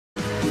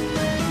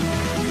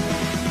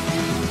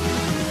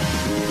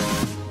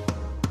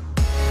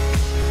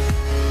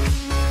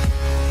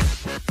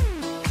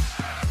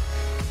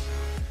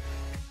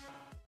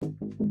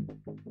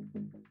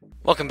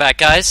Welcome back,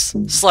 guys.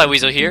 Sly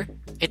Weasel here,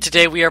 and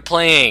today we are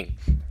playing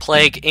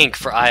Plague Inc.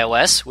 for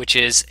iOS, which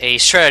is a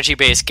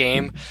strategy-based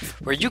game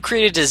where you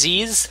create a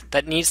disease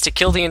that needs to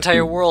kill the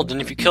entire world,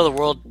 and if you kill the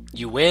world,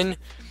 you win.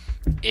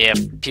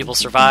 If people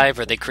survive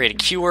or they create a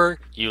cure,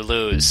 you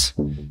lose.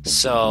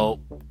 So,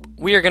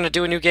 we are going to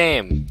do a new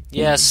game.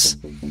 Yes.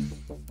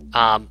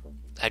 I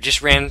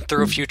just ran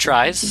through a few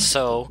tries,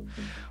 so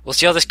we'll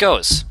see how this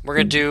goes. We're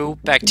going to do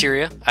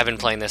bacteria. I've been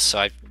playing this, so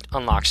I've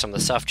unlocked some of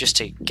the stuff just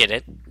to get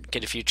a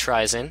few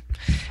tries in.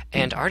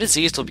 And our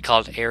disease will be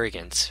called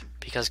arrogance.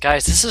 Because,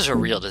 guys, this is a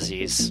real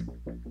disease.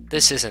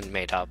 This isn't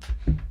made up.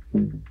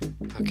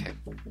 Okay,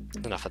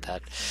 enough of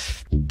that.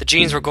 The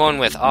genes we're going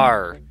with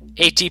are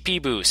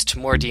ATP boost,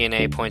 more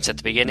DNA points at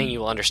the beginning.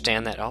 You will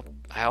understand that. Oh,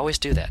 I always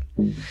do that.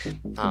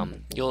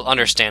 You'll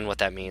understand what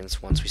that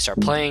means once we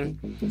start playing.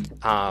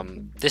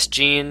 This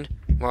gene,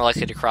 more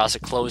likely to cross a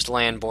closed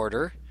land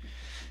border.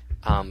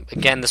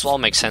 Again, this will all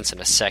make sense in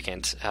a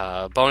second.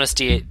 Bonus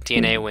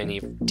DNA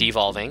when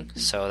devolving,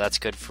 so that's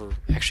good for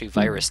actually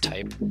virus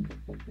type.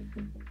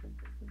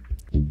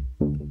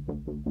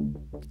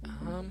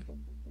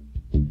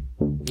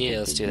 Yeah,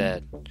 let's do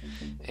that.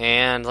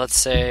 And let's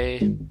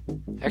say,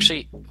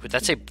 actually, would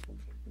that say?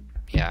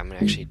 Yeah, I'm gonna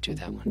actually do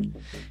that one.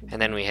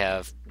 And then we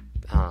have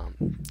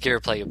gear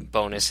play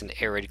bonus in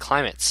arid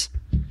climates.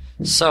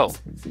 So,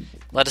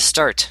 let us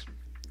start.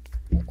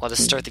 Let us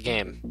start the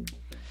game.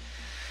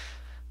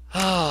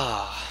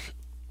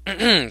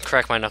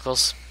 Crack my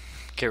knuckles.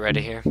 Get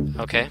ready here.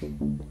 Okay.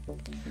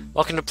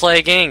 Welcome to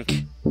Plague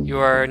Inc. You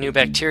are a new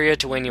bacteria.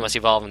 To win, you must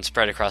evolve and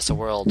spread across the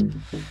world,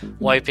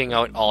 wiping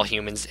out all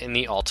humans in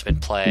the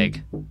ultimate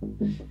plague.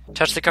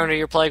 Touch the country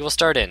your plague will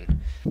start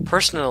in.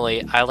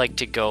 Personally, I like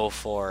to go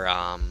for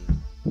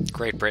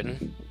Great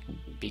Britain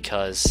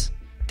because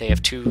they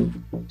have 2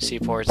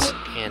 seaports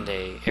and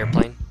a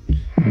airplane.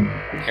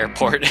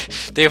 Airport.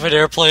 They have an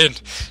airplane.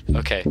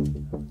 Okay.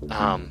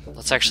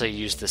 Let's actually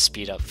use the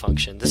speed up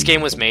function. This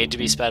game was made to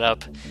be sped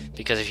up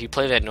because if you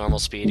played at normal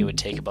speed, it would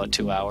take about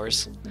 2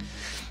 hours.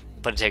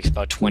 But it takes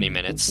about 20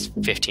 minutes,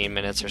 15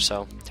 minutes or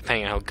so,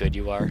 depending on how good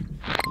you are.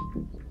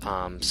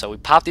 So we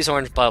pop these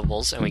orange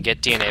bubbles and we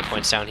get DNA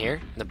points down here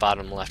in the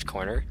bottom left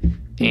corner.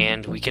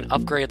 And we can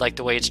upgrade like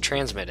the way it's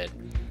transmitted.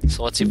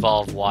 So let's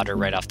evolve water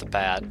right off the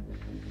bat.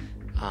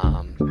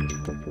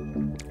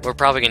 We're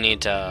probably going to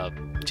need to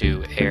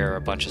do air,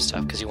 a bunch of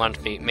stuff, because you want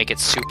to make it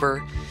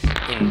super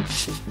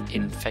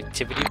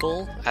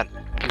infectivable.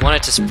 You want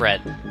it to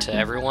spread to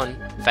everyone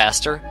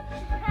faster.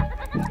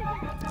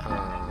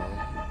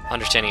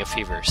 Understanding of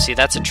fever. See,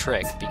 that's a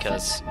trick,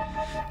 because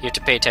you have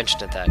to pay attention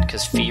to that,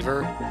 because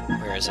fever,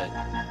 where is it?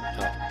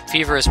 Oh,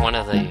 fever is one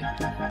of the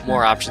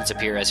more options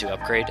appear as you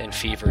upgrade, and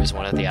fever is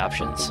one of the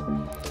options.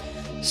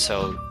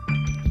 So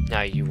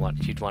now you'd want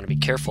to be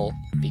careful,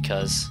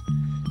 because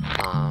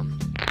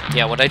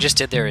yeah, what I just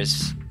did there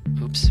is,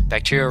 oops,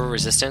 bacterial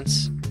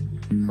resistance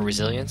or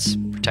resilience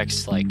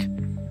protects, like,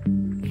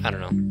 I don't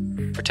know,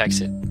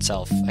 protects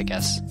itself, I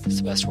guess is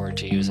the best word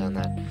to use on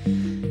that.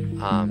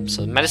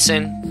 So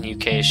medicine in the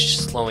UK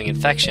is slowing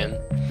infection.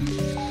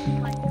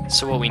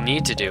 So what we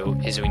need to do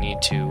is we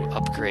need to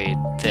upgrade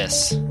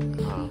this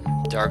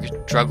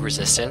drug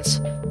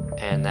resistance,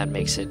 and that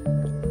makes it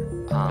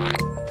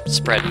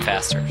spread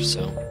faster.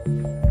 So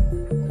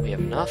we have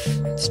enough.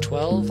 It's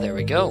 12. There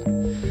we go.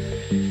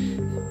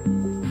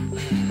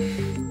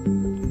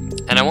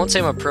 And I won't say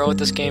I'm a pro at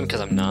this game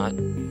because I'm not,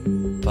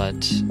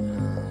 but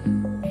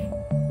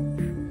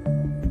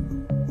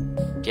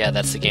yeah,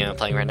 that's the game I'm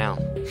playing right now.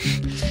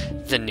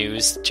 The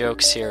news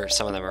jokes here,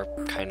 some of them are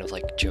kind of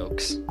like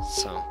jokes.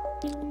 So,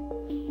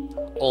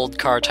 old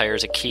car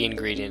tires, a key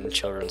ingredient in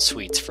children's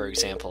sweets, for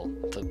example.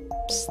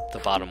 The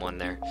bottom one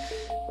there.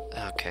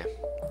 Okay,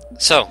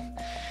 so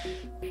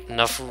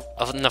enough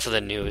of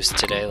the news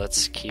today.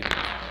 Let's keep.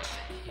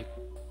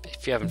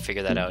 If you haven't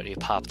figured that out, you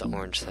pop the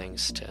orange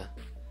things to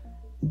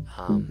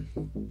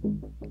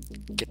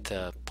get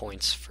the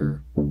points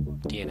for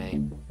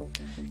DNA.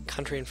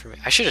 Country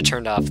information. I should have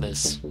turned off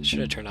this. I should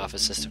have turned off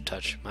assistive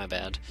touch. My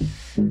bad.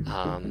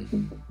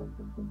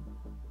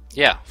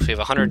 Yeah, so we have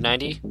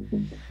 190.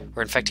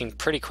 We're infecting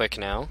pretty quick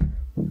now.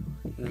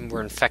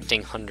 We're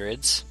infecting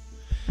hundreds.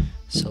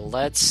 So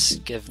let's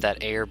give that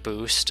air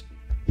boost.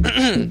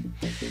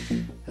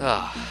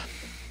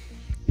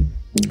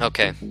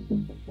 Okay.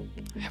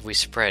 Have we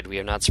spread? We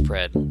have not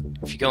spread.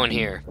 If you go in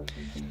here,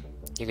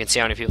 you can see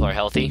how many people are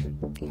healthy,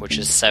 which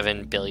is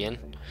 7 billion.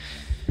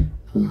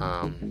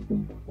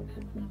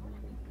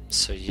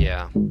 So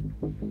yeah,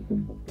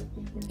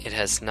 it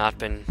has not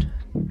been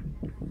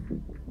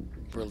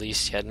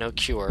released yet, no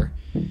cure.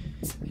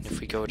 And if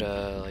we go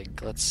to,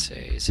 like, let's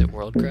say, is it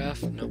world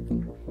graph? Nope.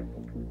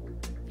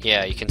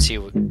 Yeah, you can see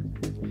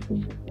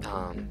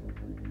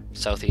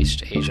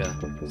Southeast Asia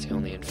is the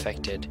only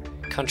infected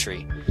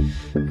country.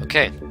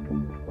 Okay.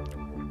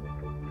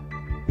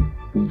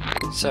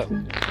 So,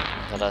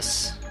 let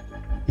us...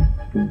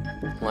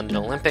 London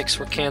Olympics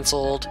were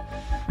cancelled.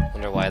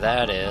 Wonder why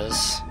that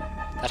is.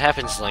 That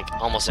happens like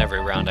almost every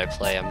round I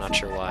play, I'm not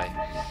sure why.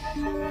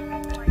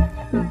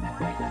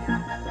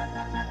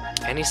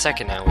 any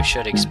second now we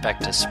should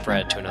expect to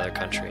spread to another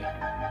country.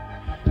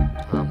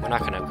 We're not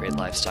going to upgrade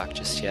livestock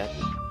just yet.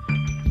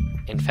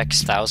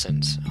 Infects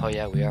thousands. Oh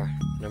yeah, we are.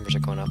 Numbers are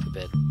going up a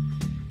bit.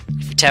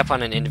 If you tap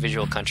on an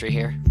individual country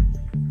here,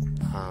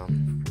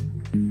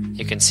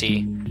 you can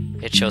see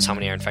it shows how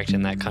many are infected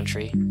in that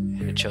country,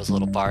 and it shows a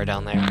little bar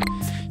down there,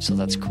 so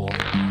that's cool.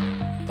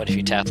 But if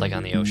you tap like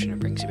on the ocean, it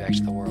brings you back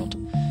to the world.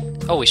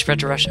 Oh, we spread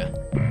to Russia.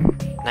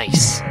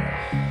 Nice.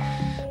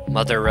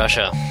 Mother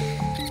Russia.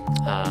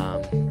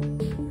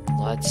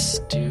 Let's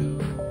do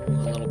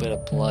a little bit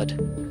of blood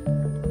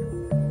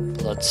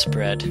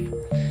spread.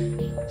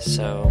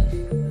 So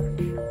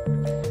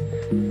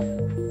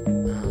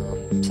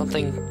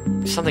something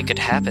could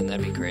happen.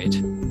 That'd be great.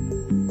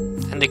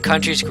 And the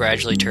countries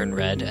gradually turn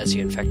red as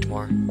you infect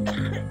more.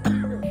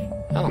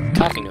 Oh,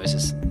 coughing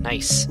noises.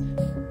 Nice.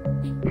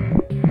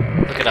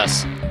 Look at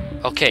us.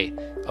 Okay,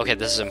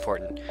 this is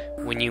important.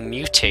 When you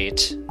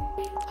mutate,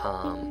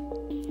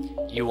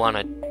 you want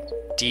to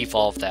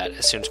devolve that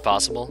as soon as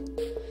possible,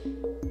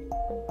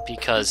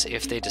 because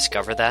if they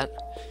discover that,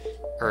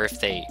 or if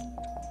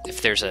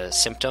there's a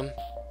symptom,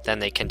 then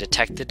they can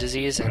detect the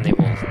disease and they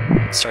will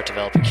start to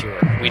develop a cure.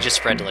 We just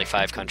spread to like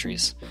 5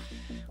 countries,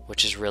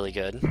 which is really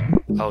good.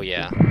 Oh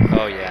yeah.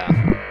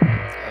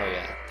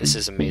 This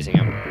is amazing.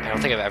 I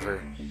don't think I've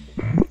ever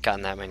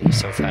gotten that many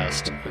so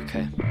fast.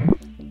 Okay.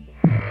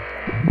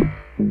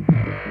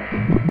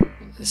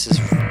 This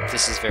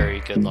is very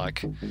good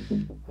luck.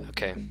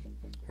 Okay.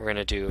 We're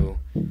gonna do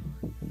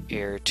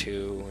air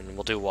 2, and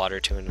we'll do water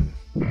 2 in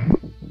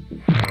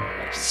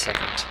a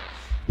second.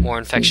 More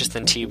infectious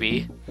than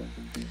TB.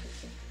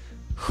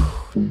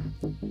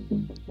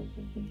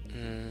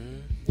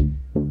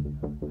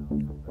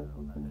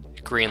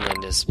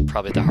 Greenland is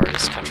probably the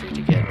hardest country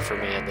to get, for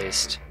me at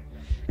least,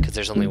 because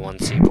there's only one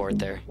seaport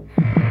there.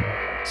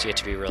 So you have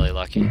to be really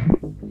lucky.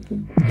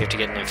 You have to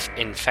get an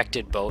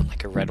infected boat,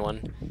 like a red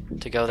one,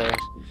 to go there.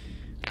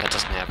 That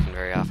doesn't happen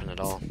very often at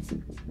all.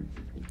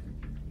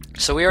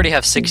 So we already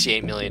have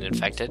 68 million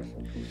infected.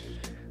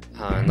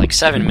 In like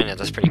 7 minutes,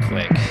 that's pretty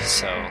quick,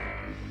 so...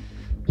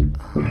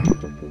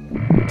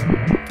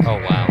 oh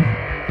wow.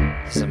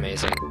 This is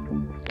amazing.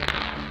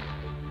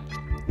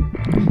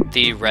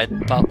 The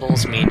red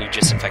bubbles mean you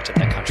just infected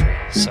that country,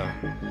 so...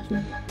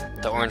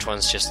 the orange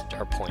ones just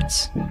are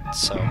points.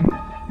 So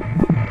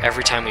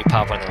every time we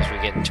pop one of those, we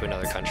get into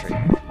another country.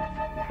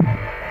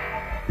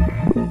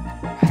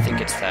 I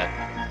think it's that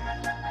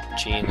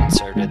gene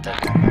inserted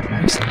that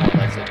makes it more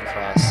likely to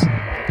cross.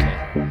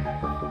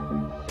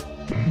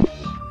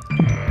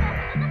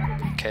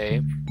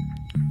 Okay.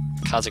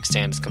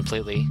 Kazakhstan is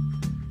completely...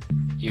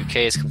 UK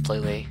is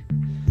completely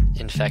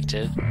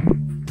infected.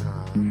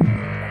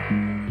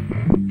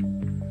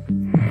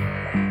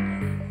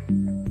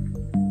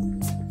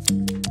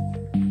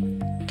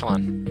 Come on.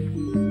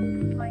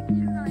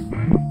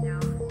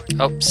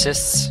 Oh,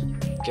 cysts.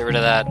 Get rid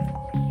of that.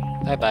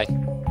 Bye-bye.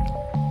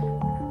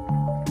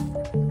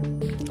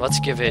 Let's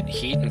give it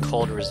heat and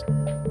cold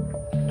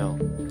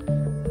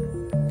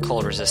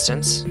cold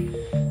resistance.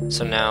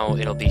 So now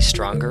it'll be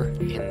stronger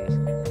in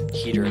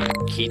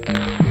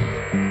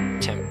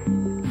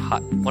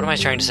what am I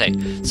trying to say?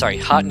 Sorry,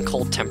 hot and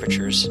cold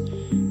temperatures.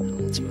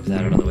 Let's move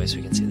that out of the way so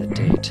we can see the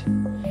date.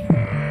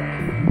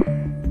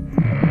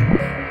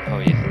 Oh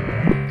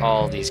yeah.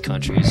 All these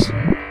countries.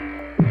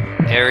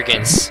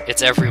 Arrogance.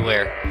 It's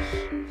everywhere.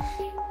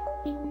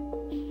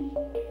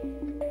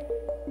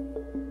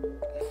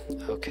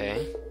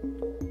 Okay.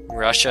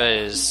 Russia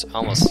is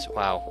almost...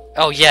 wow.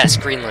 Oh yes,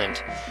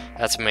 Greenland.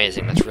 That's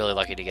amazing. That's really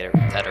lucky to get it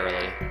that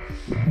early.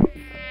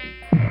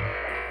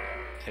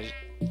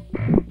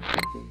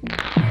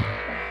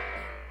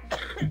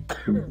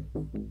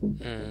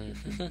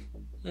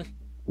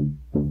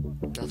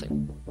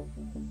 Nothing.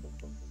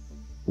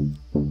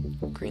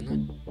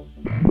 Greenland?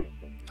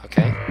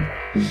 Okay.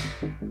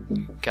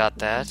 Got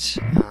that.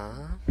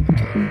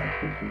 Okay.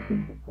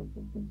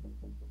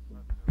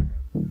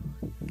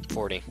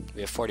 40.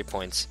 We have 40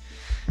 points.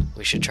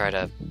 We should try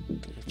to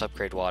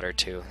upgrade water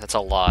too. That's a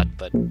lot,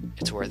 but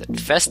it's worth it.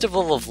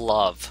 Festival of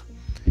Love.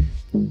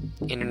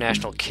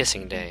 International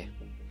Kissing Day.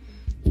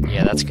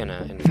 Yeah, that's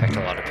gonna infect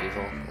a lot of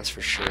people, that's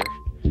for sure.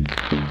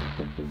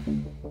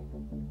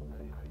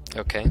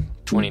 Okay,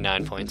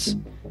 29 points.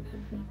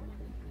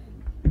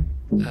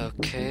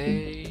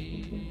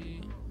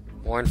 Okay...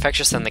 more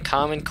infectious than the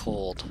common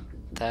cold.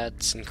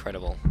 That's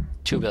incredible.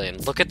 2 billion.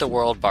 Look at the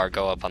world bar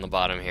go up on the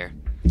bottom here.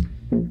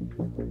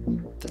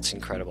 That's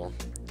incredible.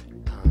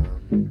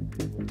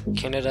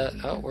 Canada...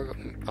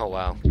 oh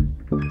wow.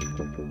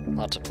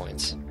 Lots of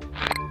points.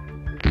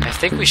 I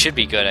think we should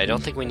be good. I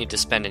don't think we need to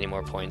spend any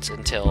more points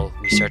until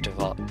we start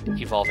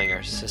evolving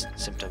our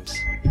symptoms.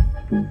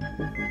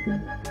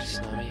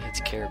 Tsunami,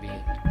 it's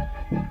Caribbean.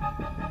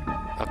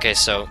 Okay,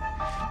 so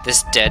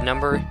this dead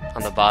number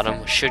on the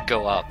bottom should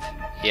go up.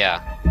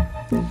 Yeah.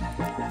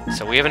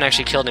 So we haven't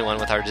actually killed anyone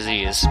with our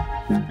disease,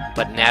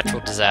 but natural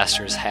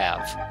disasters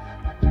have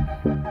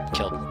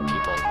killed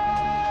people.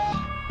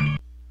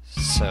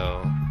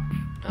 So,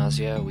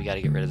 nausea, we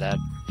gotta get rid of that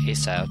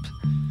ASAP.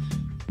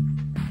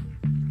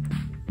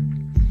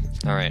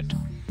 Alright.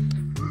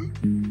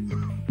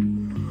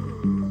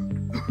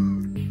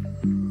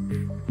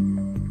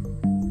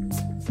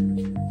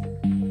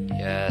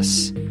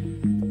 Yes.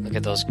 Look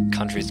at those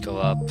countries go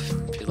up.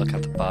 If you look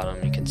at the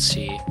bottom, you can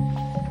see.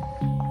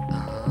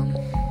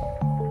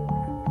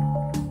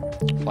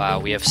 Wow,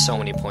 we have so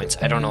many points.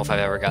 I don't know if I've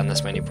ever gotten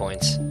this many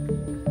points.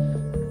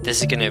 This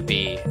is gonna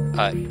be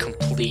a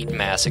complete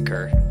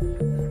massacre.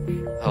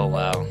 Oh,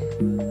 wow.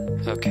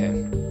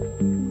 Okay.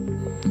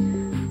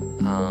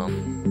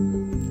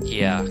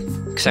 Yeah.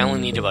 Because I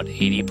only need about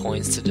 80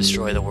 points to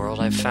destroy the world,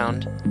 I've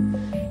found.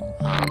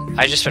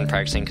 I've just been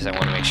practicing because I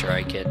want to make sure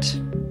I get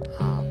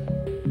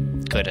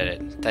good at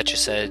it. That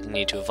just said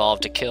need to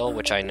evolve to kill,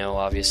 which I know,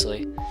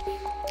 obviously.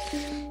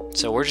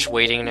 So we're just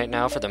waiting right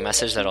now for the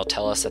message that'll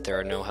tell us that there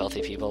are no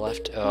healthy people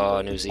left.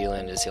 Oh, New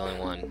Zealand is the only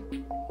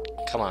one.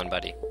 Come on,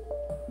 buddy.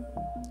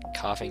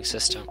 Coughing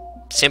system.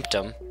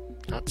 Symptom,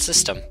 not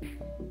system.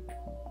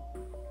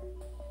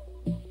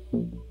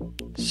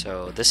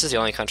 So this is the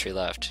only country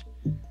left.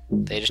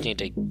 They just need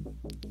to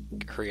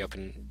hurry up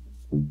and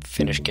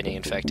finish getting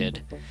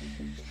infected.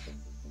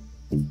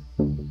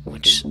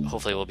 Which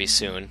hopefully will be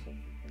soon.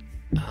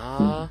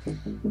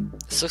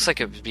 This looks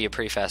like it would be a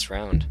pretty fast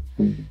round.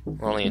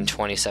 We're only in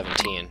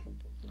 2017.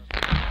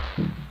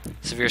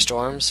 Severe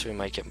storms, we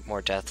might get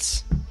more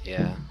deaths.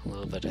 Yeah, a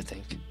little bit, I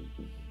think.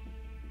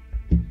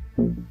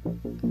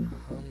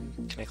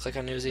 Can I click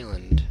on New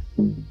Zealand?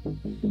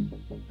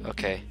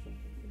 Okay.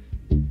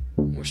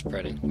 We're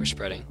spreading, we're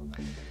spreading.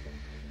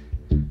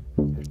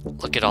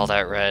 Look at all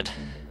that red.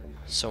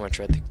 So much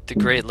red. The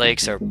Great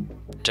Lakes are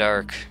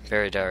dark,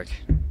 very dark.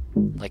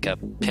 Like a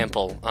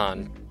pimple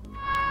on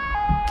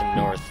the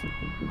North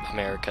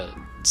America.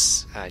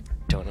 I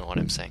don't know what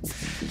I'm saying.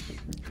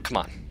 Come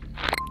on.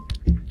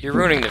 You're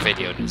ruining the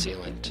video, New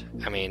Zealand.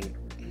 I mean,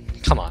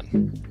 come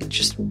on.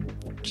 Just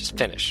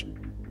finish.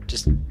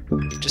 Just.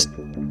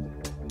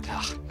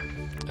 Ugh.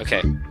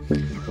 Okay.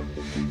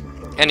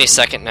 Any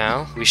second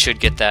now, we should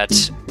get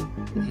that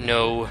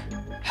no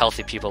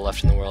healthy people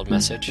left in the world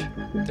message.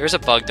 There's a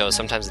bug though,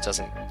 sometimes it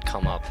doesn't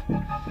come up,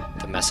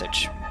 the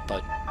message,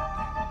 but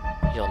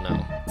you'll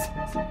know.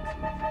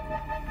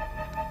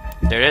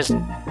 There it is.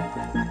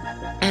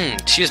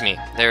 Excuse me,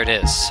 there it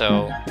is.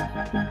 So,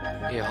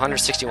 you have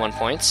 161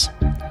 points.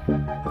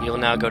 You'll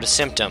now go to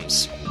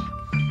symptoms.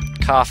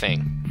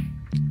 Coughing.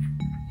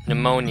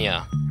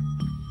 Pneumonia.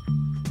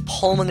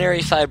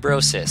 Pulmonary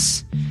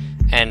fibrosis.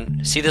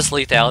 And see this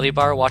lethality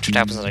bar? Watch what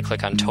happens when I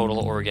click on total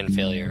organ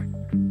failure.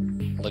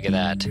 Look at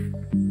that.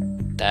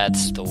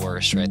 That's the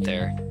worst right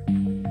there.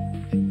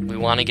 We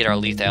want to get our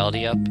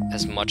lethality up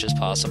as much as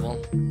possible.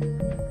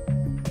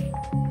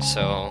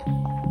 So,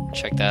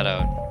 check that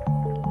out.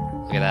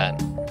 Look at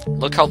that.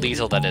 Look how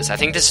lethal that is. I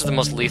think this is the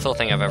most lethal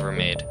thing I've ever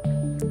made.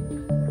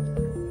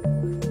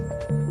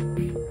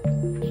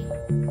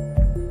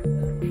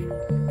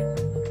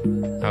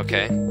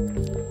 Okay.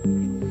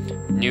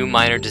 New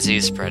minor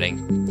disease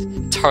spreading.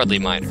 It's hardly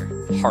minor.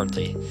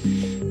 Hardly.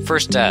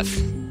 First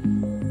death.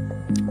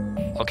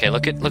 Okay,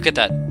 look at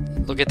that.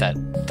 Look at that.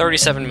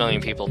 37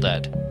 million people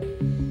dead.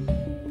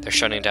 They're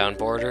shutting down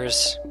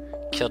borders.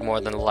 Killed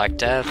more than the Black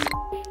Death.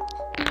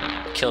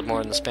 Killed more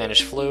than the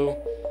Spanish flu.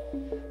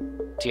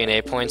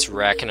 DNA points,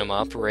 racking them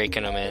up,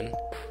 raking them in.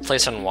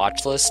 Place on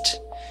watch list.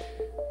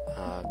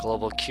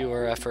 Global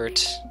cure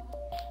effort.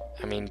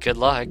 I mean, good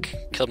luck.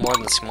 Killed more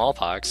than the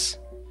smallpox.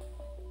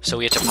 So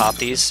we have to pop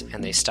these,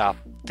 and they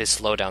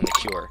slow down the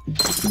cure.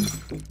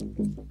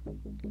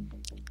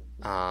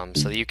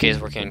 So the UK is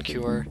working on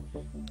cure.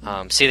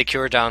 See the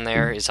cure down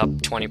there is up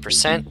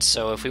 20%,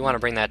 so if we want to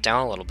bring that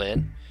down a little bit,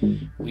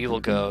 we will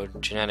go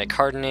genetic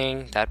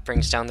hardening, that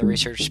brings down the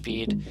research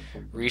speed,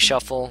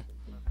 reshuffle,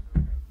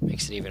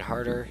 makes it even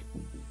harder.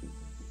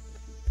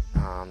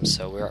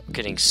 So we're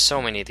getting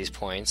so many of these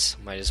points,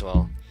 might as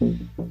well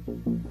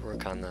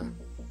work on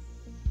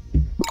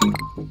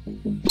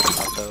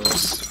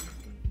those.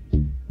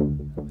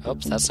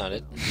 Oops, that's not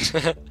it.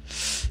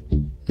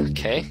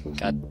 Okay,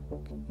 got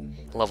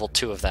level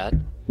 2 of that.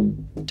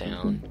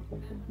 Down.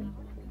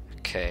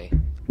 Okay,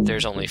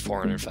 there's only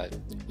 405.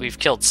 We've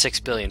killed 6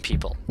 billion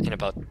people in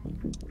about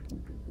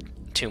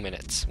 2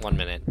 minutes, 1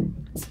 minute.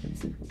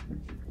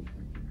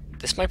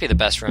 This might be the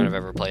best round I've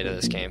ever played of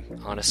this game,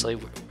 honestly.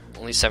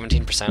 Only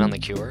 17% on the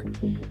cure.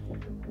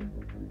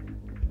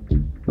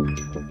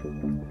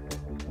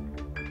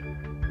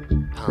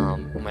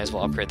 We might as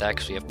well upgrade that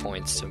because we have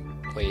points to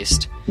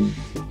waste.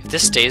 If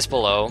this stays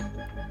below...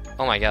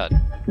 Oh my god.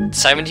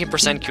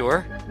 17%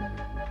 cure?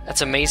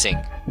 That's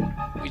amazing.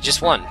 We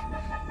just won.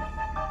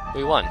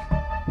 We won.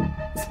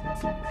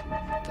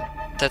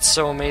 That's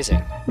so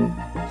amazing.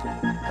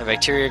 A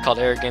bacteria called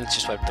arrogance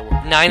just wiped the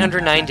world.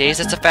 909 days?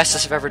 That's the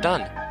fastest I've ever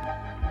done.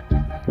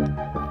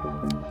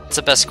 That's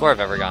the best score I've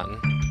ever gotten.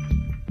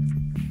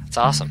 That's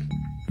awesome.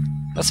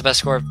 That's the best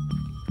score.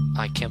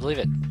 I can't believe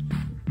it.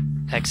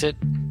 Exit.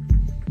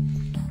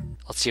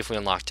 Let's see if we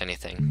unlocked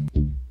anything.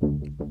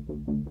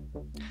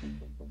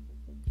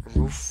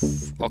 Roof.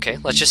 Okay,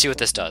 let's just see what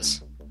this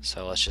does.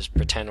 So let's just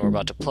pretend we're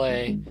about to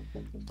play.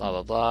 Blah,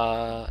 blah,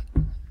 blah.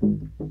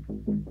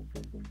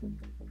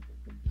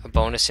 A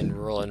bonus in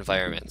rural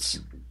environments.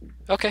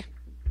 Okay,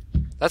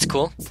 that's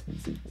cool.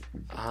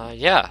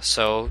 Yeah,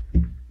 so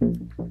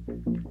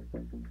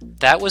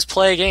that was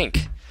Plague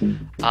Inc.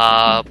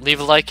 Leave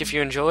a like if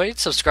you enjoyed,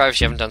 subscribe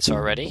if you haven't done so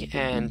already,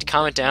 and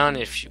comment down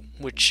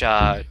which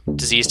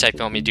disease type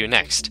you want me to do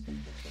next.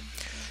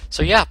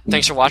 So yeah,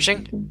 thanks for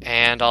watching,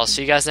 and I'll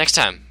see you guys next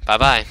time.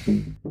 Bye-bye.